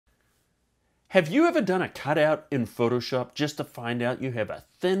Have you ever done a cutout in Photoshop just to find out you have a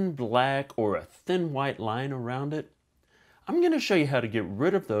thin black or a thin white line around it? I'm going to show you how to get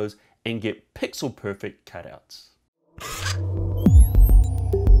rid of those and get pixel perfect cutouts.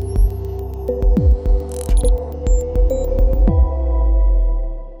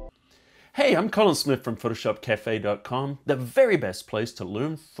 Hey, I'm Colin Smith from Photoshopcafe.com, the very best place to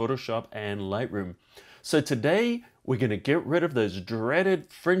learn Photoshop and Lightroom. So today we're going to get rid of those dreaded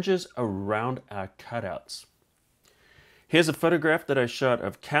fringes around our cutouts. Here's a photograph that I shot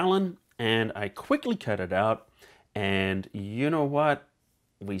of Colin and I quickly cut it out, and you know what?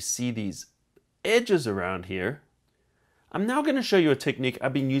 We see these edges around here. I'm now going to show you a technique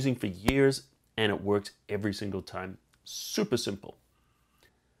I've been using for years and it works every single time. Super simple.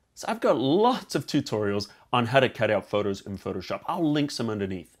 So I've got lots of tutorials on how to cut out photos in Photoshop. I'll link some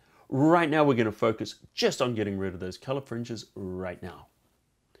underneath. Right now we're going to focus just on getting rid of those color fringes right now.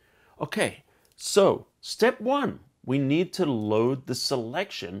 Okay, so step one, we need to load the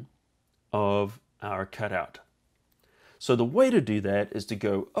selection of our cutout. So the way to do that is to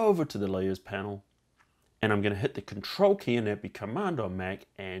go over to the Layers panel, and I'm going to hit the Control key, and that'd be Command on Mac,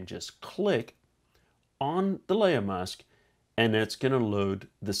 and just click on the layer mask, and it's going to load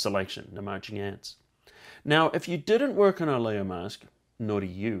the selection, the marching ants. Now, if you didn't work on a layer mask, naughty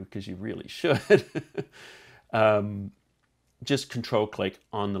you, because you really should, just Control click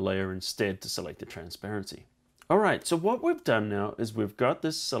on the layer instead to select the transparency. All right, so what we've done now is we've got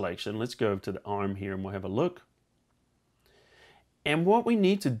this selection. Let's go to the arm here and we'll have a look. And what we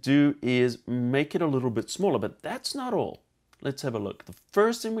need to do is make it a little bit smaller, but that's not all. Let's have a look. The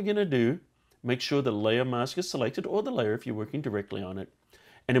first thing we're going to do, make sure the layer mask is selected, or the layer if you're working directly on it.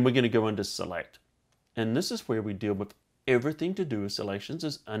 And then we're going to go under Select. And this is where we deal with everything to do with selections,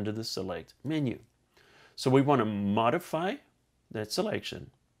 is under the Select menu. So we want to modify that selection.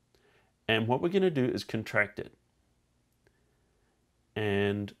 And what we're going to do is contract it.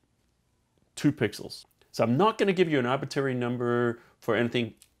 And 2 pixels. So I'm not going to give you an arbitrary number for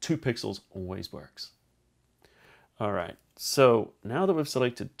anything. 2 pixels always works. All right, so now that we've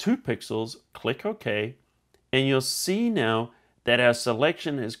selected 2 pixels, click OK, and you'll see now that our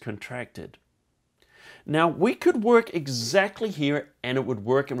selection is contracted. Now we could work exactly here and it would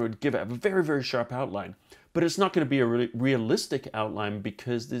work and it would give a very, very sharp outline, but it's not going to be a really realistic outline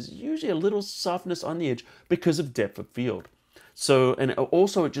because there's usually a little softness on the edge because of depth of field. So, and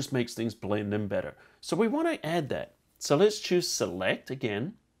also it just makes things blend in better. So we want to add that. So let's choose Select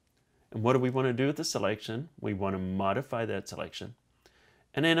again. And what do we want to do with the selection? We want to modify that selection.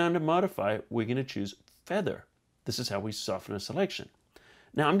 And then under Modify, we're going to choose Feather. This is how we soften a selection.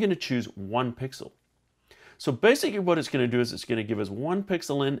 Now I'm going to choose 1 pixel. So basically what it's going to do is it's going to give us 1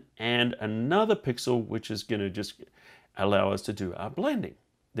 pixel in and another pixel, which is going to just allow us to do our blending.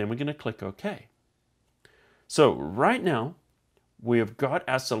 Then we're going to click OK. So right now, we have got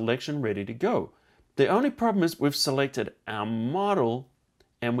our selection ready to go. The only problem is we've selected our model,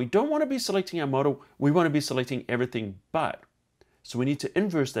 and we don't want to be selecting our model, we want to be selecting everything but. So we need to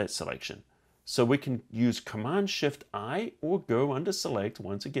inverse that selection. So we can use Command-Shift-I or go under Select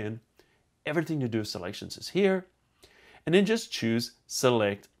once again. Everything to do with selections is here. And then just choose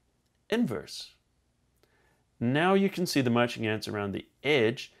Select Inverse. Now you can see the marching ants around the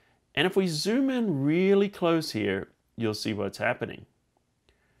edge. And if we zoom in really close here, you'll see what's happening.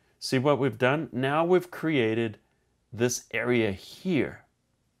 See what we've done? Now we've created this area here.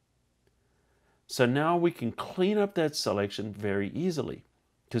 So now we can clean up that selection very easily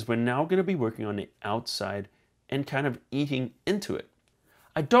because we're now going to be working on the outside and kind of eating into it.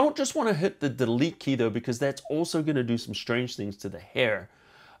 I don't just want to hit the delete key though, because that's also going to do some strange things to the hair.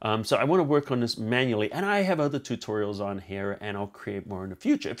 So I want to work on this manually, and I have other tutorials on hair and I'll create more in the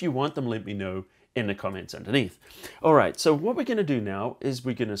future. If you want them, let me know in the comments underneath. All right, so what we're going to do now is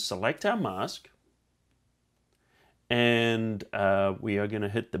we're going to select our mask, and we are going to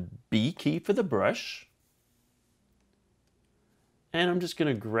hit the B key for the brush. And I'm just going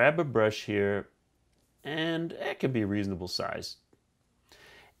to grab a brush here, and it can be a reasonable size.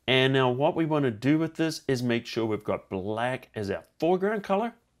 And now what we want to do with this is make sure we've got black as our foreground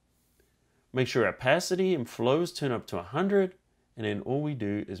color. Make sure opacity and flows turn up to 100. And then all we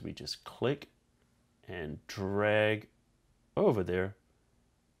do is we just click and drag over there.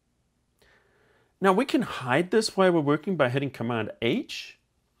 Now we can hide this while we're working by hitting Command H.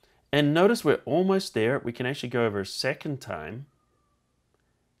 And notice we're almost there. We can actually go over a second time.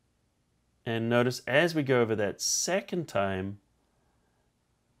 And notice as we go over that second time,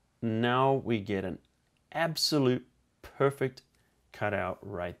 now we get an absolute perfect cutout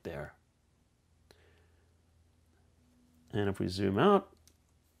right there. And if we zoom out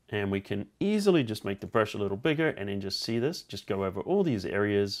And we can easily just make the brush a little bigger and then just see this, just go over all these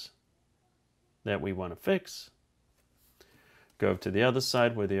areas that we want to fix. Go over to the other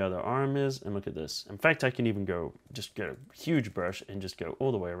side where the other arm is and look at this. In fact, I can even just get a huge brush and just go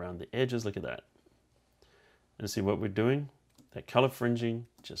all the way around the edges. Look at that. And see what we're doing? That color fringing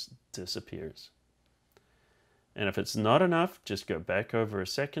just disappears. And if it's not enough, just go back over a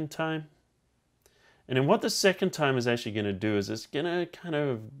second time. And then what the second time is actually going to do is it's going to kind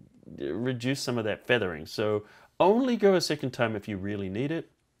of reduce some of that feathering. So only go a second time if you really need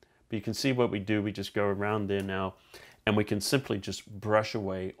it. But you can see what we do. We just go around there now and we can simply just brush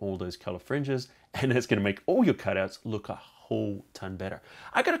away all those color fringes, and it's going to make all your cutouts look a whole ton better.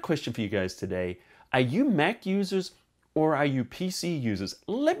 I got a question for you guys today. Are you Mac users or are you PC users?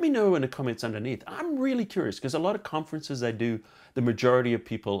 Let me know in the comments underneath. I'm really curious because a lot of conferences I do, the majority of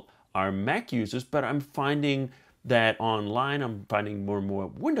people are Mac users, but I'm finding that online I'm finding more and more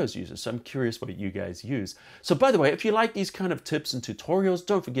Windows users. So I'm curious what you guys use. So by the way, if you like these kind of tips and tutorials,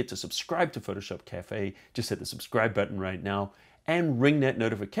 don't forget to subscribe to Photoshop Cafe. Just hit the subscribe button right now and ring that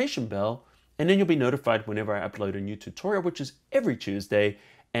notification bell, and then you'll be notified whenever I upload a new tutorial, which is every Tuesday.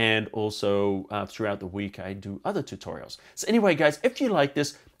 And also throughout the week, I do other tutorials. So anyway, guys, if you like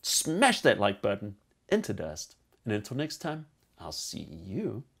this, smash that like button into dust. And until next time, I'll see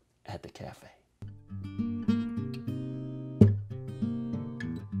you at the cafe.